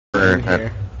in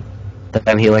here.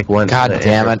 Then he like went God to the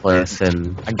damn it. place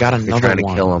and I got they're another trying to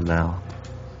one. kill him now.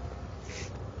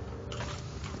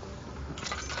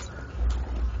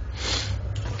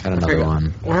 Got another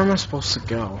one. Where am I supposed to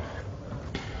go?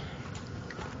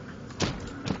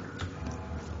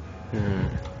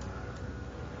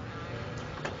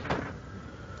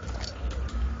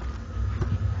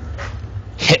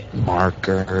 Hit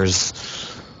markers.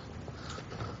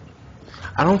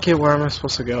 I don't get where am I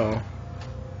supposed to go.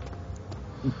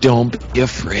 Don't be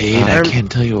afraid. I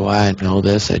can't tell you why I know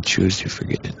this. I choose to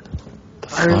forget it. The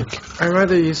fuck? I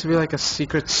remember there used to be like a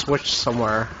secret switch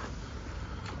somewhere.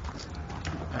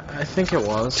 I think it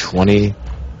was.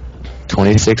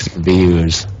 26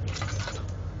 views.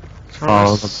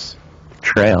 Follow the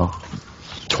trail.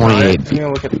 28 I'm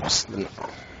gonna look at this.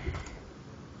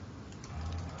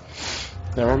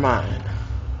 Never mind.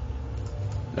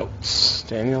 Notes.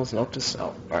 Daniel's note to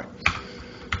self. Alright.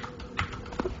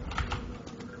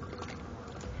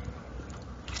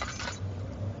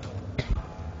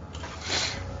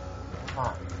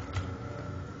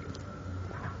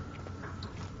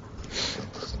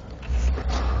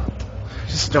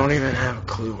 Just don't even have a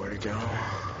clue where to go.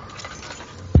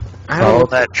 Follow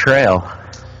that trail.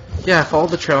 Yeah, follow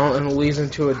the trail and it leads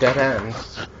into a dead end.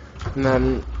 And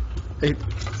then I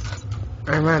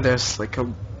remember there's like a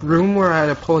room where I had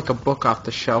to pull like a book off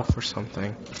the shelf or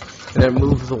something. And it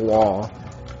moved the wall.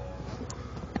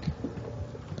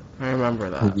 I remember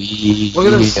that. Look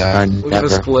at this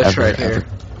glitch right here.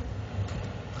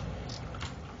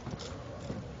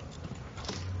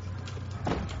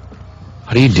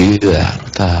 How do you do that?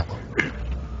 What the hell?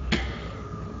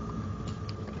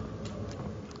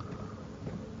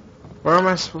 Where am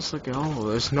I supposed to go?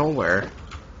 There's nowhere.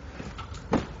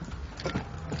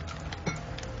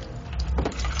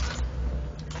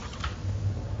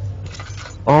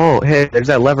 Oh, hey, there's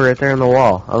that lever right there on the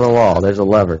wall. On the wall, there's a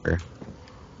lever.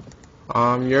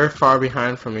 You're far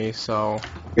behind from me, so...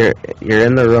 You're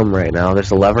in the room right now.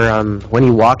 There's a lever on... When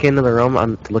you walk into the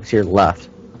room, look to your left.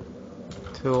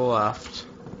 To the left.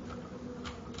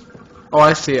 Oh,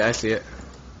 I see it, I see it.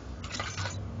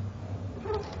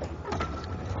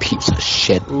 Piece of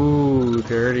shit. Ooh,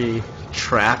 dirty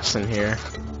traps in here.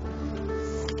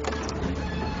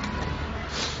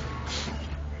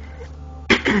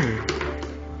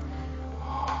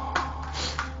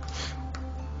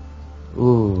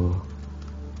 Ooh.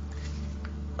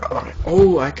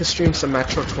 Oh, I could stream some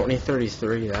Metro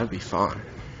 2033. That'd be fun.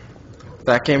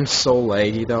 That game's so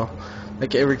laggy though.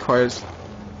 Like it requires,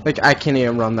 like I can't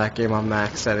even run that game on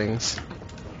max settings.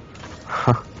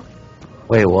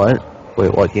 Wait, what?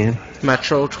 Wait, what game?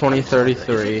 Metro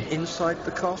 2033. Inside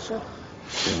the castle?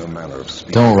 In a manner of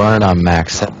speaking. Don't run it on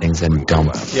max settings and dumb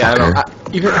fucker. Yeah, I know.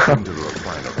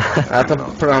 I have to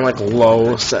put it on like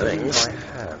low settings.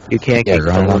 You can't get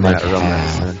run on like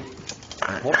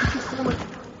What do you call it?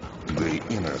 The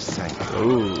inner sanctum.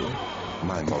 Ooh.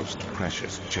 My most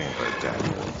precious chamber,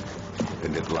 Daniel.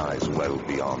 And it lies well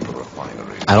beyond the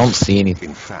refinery. I don't see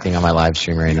anything on my live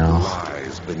stream right now.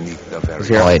 Lies beneath the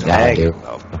very Oh wait, now I do.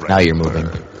 of Now you're moving.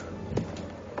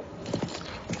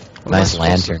 Nice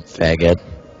lantern, faggot.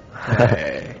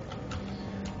 Hey.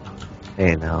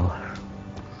 Hey, now.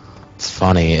 It's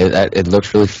funny. It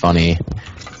looks really funny.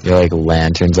 You're like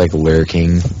lanterns like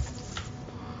lurking.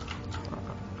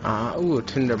 Ooh, a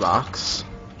tinderbox.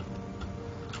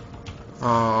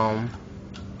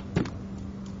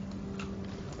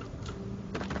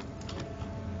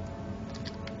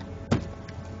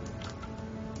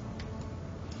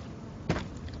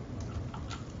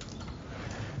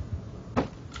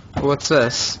 What's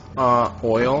this?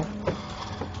 Oil?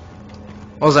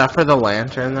 Oh, is that for the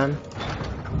lantern then?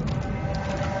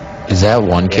 Is that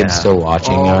one kid still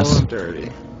watching us?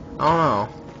 Dirty. Oh no.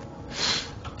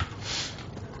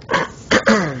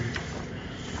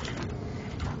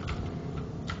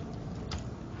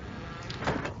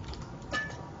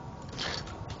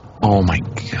 Oh my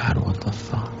god, what the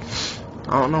fuck?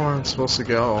 I don't know where I'm supposed to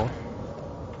go.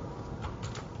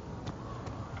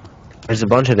 There's a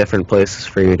bunch of different places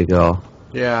for you to go.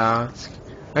 Yeah,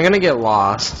 I'm gonna get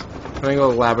lost. I'm gonna go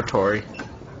to the laboratory.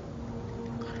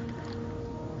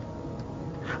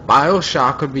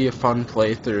 BioShock would be a fun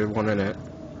playthrough, wouldn't it?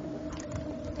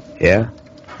 Yeah?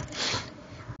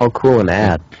 Oh, cool, an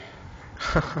ad.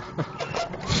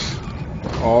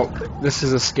 Oh, this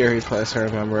is a scary place, I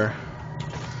remember.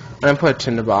 I'm gonna put a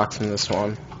tinderbox in this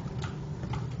one.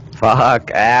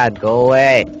 Fuck, ad, go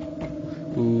away.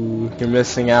 Ooh, you're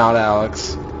missing out,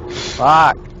 Alex.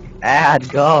 Fuck, ad,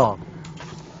 go.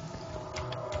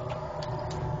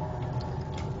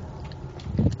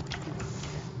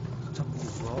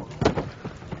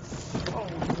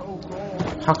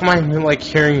 How come I'm like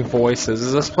hearing voices?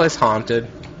 Is this place haunted?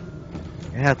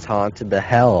 Yeah, it's haunted to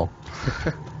hell.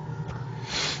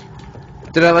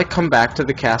 Did I like come back to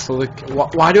the castle? Like,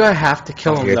 why do I have to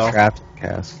kill him You're though? trapped in the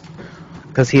castle.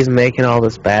 Because he's making all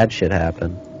this bad shit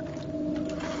happen.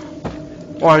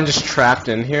 Well, I'm just trapped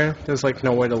in here. There's like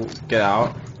no way to get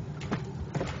out.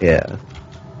 Yeah.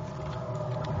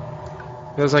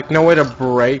 There's like no way to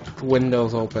break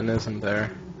windows open, isn't there?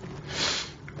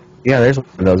 Yeah, there's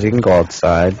windows. You can go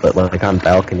outside, but like on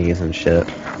balconies and shit.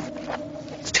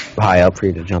 It's too high up for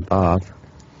you to jump off.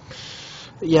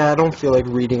 Yeah, I don't feel like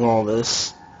reading all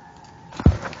this.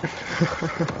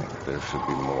 There should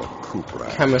be more coop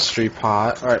rats. Chemistry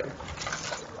pot. Alright.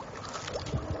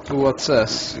 Ooh, what's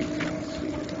this? And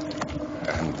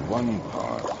one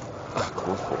part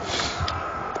aquaforce.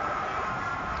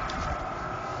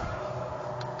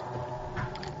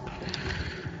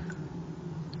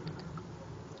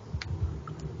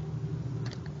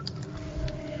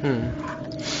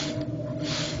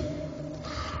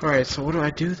 Alright, so what do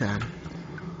I do then?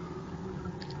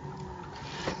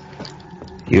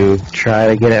 You try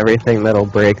to get everything that'll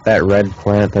break that red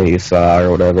plant that you saw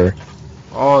or whatever.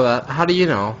 Oh, that. How do you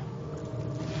know?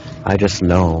 I just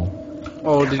know.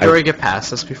 Oh, did you already get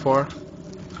past this before?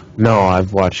 No,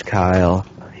 I've watched Kyle.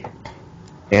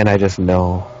 And I just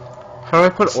know. How do I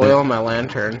put oil in my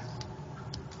lantern?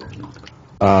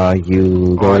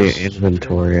 You go to your sh-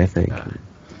 inventory, I think. Yeah.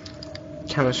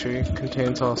 Chemistry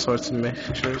contains all sorts of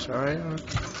mixtures, alright?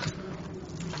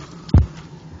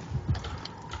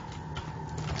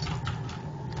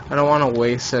 I don't want to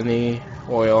waste any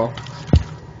oil.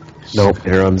 Nope,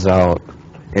 it runs out.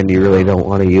 And you really don't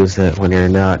want to use it when you're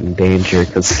not in danger,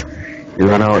 because you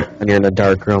run out and you're in a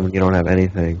dark room and you don't have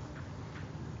anything.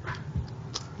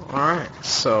 Alright,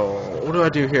 so what do I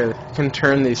do here? I can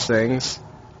turn these things.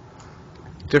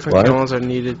 Different What? chemicals are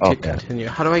needed to Okay. continue.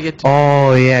 How do I get to...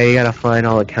 Oh, yeah, you gotta find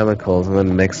all the chemicals and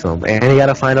then mix them. And you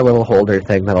gotta find a little holder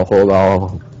thing that'll hold all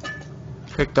of them.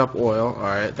 Picked up oil.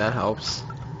 Alright, that helps.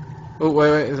 Oh,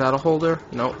 wait, is that a holder?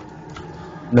 Nope.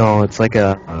 No, it's like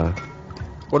a...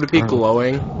 Would it be Oh.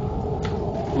 glowing?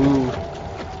 Ooh,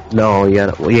 no, you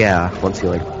gotta... Well, yeah, once you,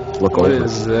 like, look what over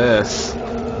is this?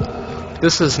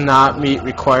 This does not meet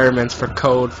requirements for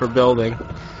code for building.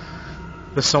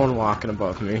 There's someone walking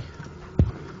above me.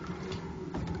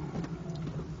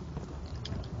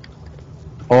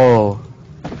 Oh,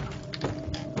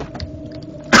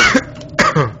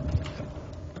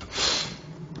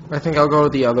 I think I'll go to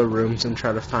the other rooms and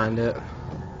try to find it.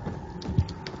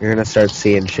 you're gonna start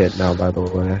seeing shit now, by the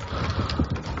way.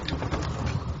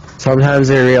 Sometimes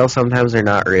they're real, sometimes they're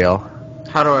not real.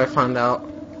 How do I find out?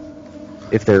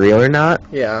 If they're real or not,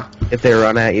 Yeah. if they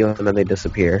run at you and then they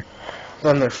disappear.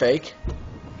 Then they're fake?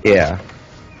 Yeah.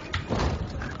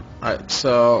 Alright,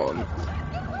 so...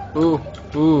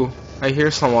 Ooh, I hear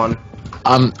someone.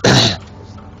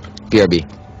 BRB.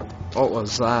 What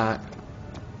was that?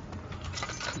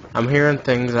 I'm hearing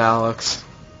things, Alex.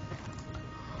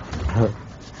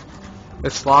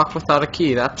 It's locked without a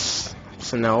key. That's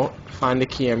a note. Find a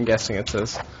key, I'm guessing it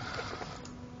says.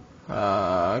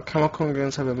 Chemical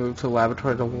ingredients have been moved to the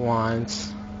laboratory to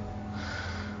wines.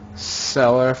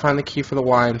 Cellar. Find the key for the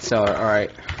wine cellar.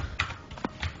 Alright.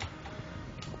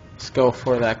 Let's go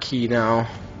for that key now.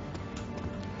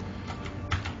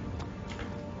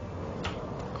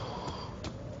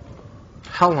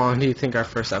 How long do you think our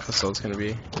first episode's gonna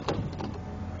be?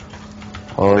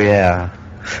 Oh, yeah.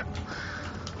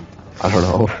 I don't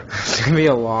know. It's gonna be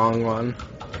a long one.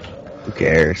 Who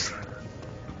cares?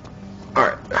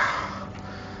 Alright.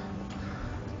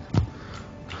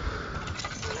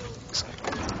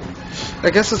 I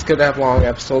guess it's good to have long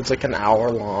episodes, like an hour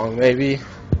long, maybe.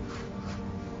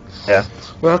 Yeah.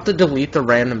 We'll have to delete the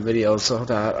random videos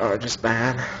that are just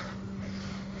bad.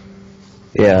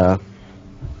 Yeah.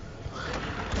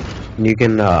 You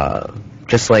can,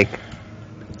 just, like,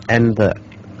 end the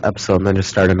episode and then just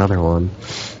start another one.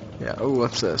 Yeah, oh,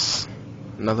 what's this?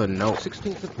 Another note.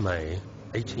 16th of May,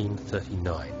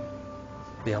 1839.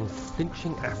 The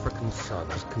unflinching African sun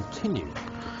has continued to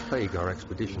plague our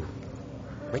expedition,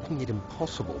 making it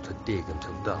impossible to dig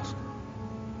until dusk.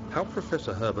 How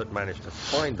Professor Herbert managed to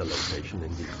find the location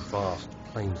in these vast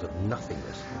plains of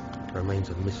nothingness remains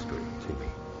a mystery to me.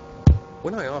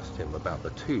 When I asked him about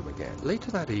the tomb again,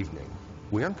 later that evening,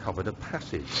 we uncovered a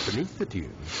passage beneath the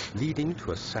dunes leading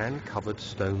to a sand-covered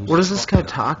stone What is this guy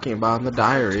structure. talking about in the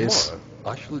diaries? Tomorrow,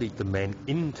 I shall lead the men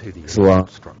into the It's a long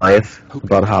structure, life hoping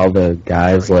about how the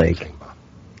guys, to enter like, the chamber.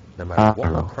 No I matter don't what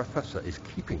the know. professor is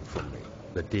keeping from me,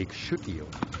 the dig should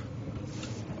yield.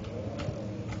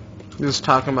 He was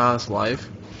talking about his life.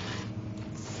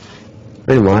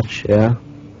 Pretty much, yeah.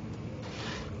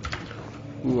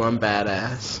 Ooh, I'm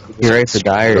badass. He writes a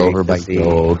diary over by because he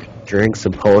gold. drinks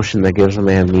a potion that gives him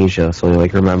amnesia, so he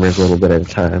like remembers a little bit at a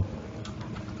time.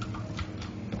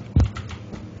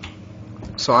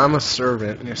 So I'm a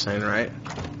servant, you're saying, right?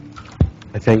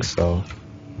 I think so.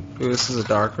 Ooh, this is a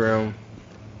dark room.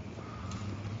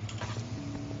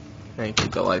 And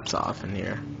keep the lights off in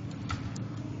here.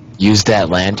 Use that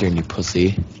lantern, you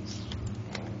pussy.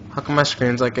 How come my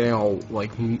screen's like getting all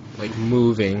like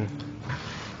moving?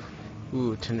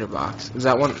 Ooh, tinderbox. Is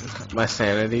that when my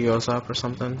sanity goes up or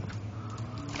something?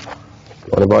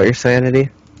 What about your sanity?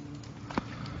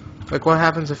 Like what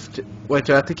happens if... Wait,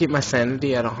 do I have to keep my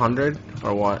sanity at 100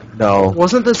 or what? No.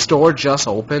 Wasn't this door just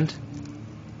opened?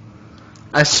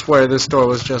 I swear this door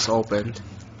was just opened.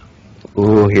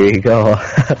 Ooh, here you go.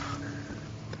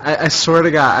 I swear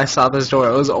to God, I saw this door.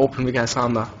 It was open because I saw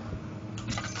the...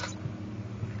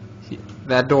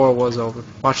 That door was open.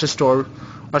 Watch this door.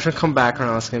 Watch it come back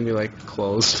around. It's gonna be like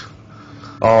closed.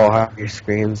 Oh, how your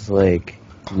screen's like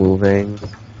moving.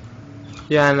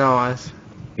 Yeah, I know.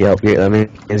 Yep, that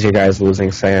means you guys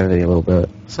losing sanity a little bit.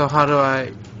 So how do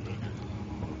I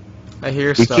hear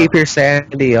You stuff. keep your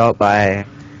sanity up by...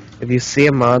 If you see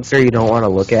a monster, you don't want to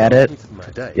look at it.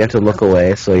 You have to look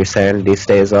away so your sanity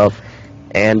stays up.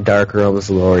 And dark rooms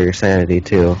lower your sanity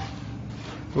too.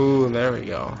 Ooh, there we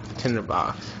go.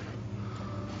 Tinderbox.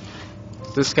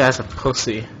 This guy's a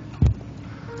pussy.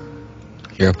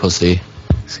 You're a pussy.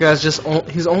 This guy's just...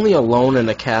 he's only alone in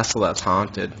a castle that's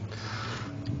haunted.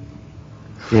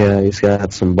 Yeah, he's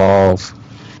got some balls.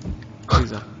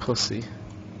 He's a pussy.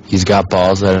 He's got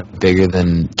balls that are bigger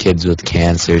than kids with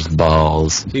cancer's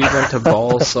balls. He went to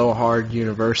Balls So Hard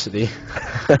University.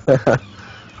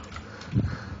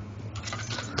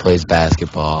 Plays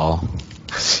basketball.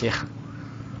 Yeah.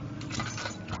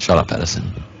 Shut up,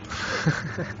 Edison.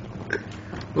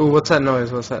 Ooh, what's that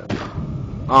noise? What's that?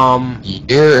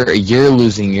 You're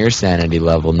losing your sanity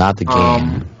level, not the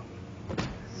game.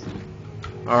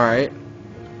 Alright.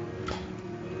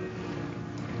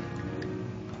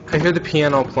 I hear the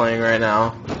piano playing right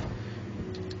now.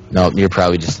 No, you're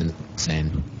probably just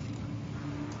insane.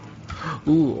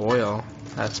 Ooh, oil.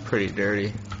 That's pretty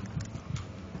dirty.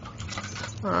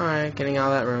 Alright, getting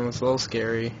out of that room was a little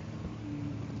scary.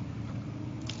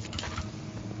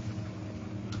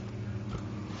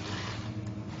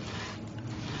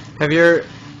 Have you ever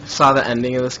saw the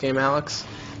ending of this game, Alex?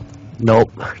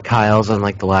 Nope. Kyle's on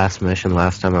like the last mission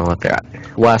last time I went there.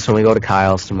 Wes, when we go to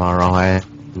Kyle's tomorrow, I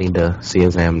need to see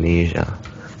his amnesia.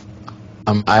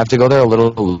 I have to go there a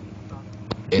little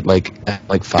late,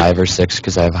 like 5 or 6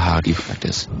 because I have a hockey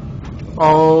practice.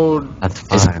 Oh, That's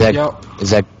Is fine.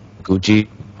 that Gucci?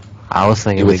 I was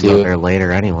thinking with we'd go you? there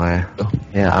later anyway. Oh.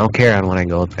 Yeah, I don't care on when I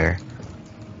go there.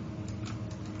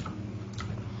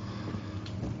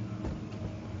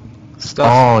 stuff.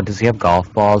 Oh, does he have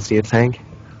golf balls, do you think?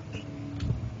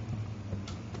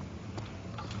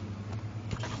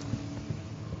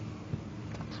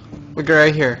 Look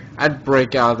right here. I'd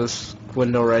break out of this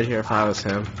window right here if I was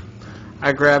him.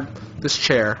 I grab this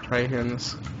chair right here in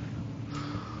this.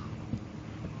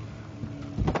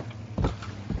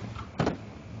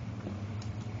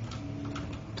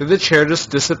 Did the chair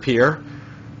just disappear?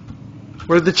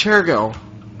 Where did the chair go?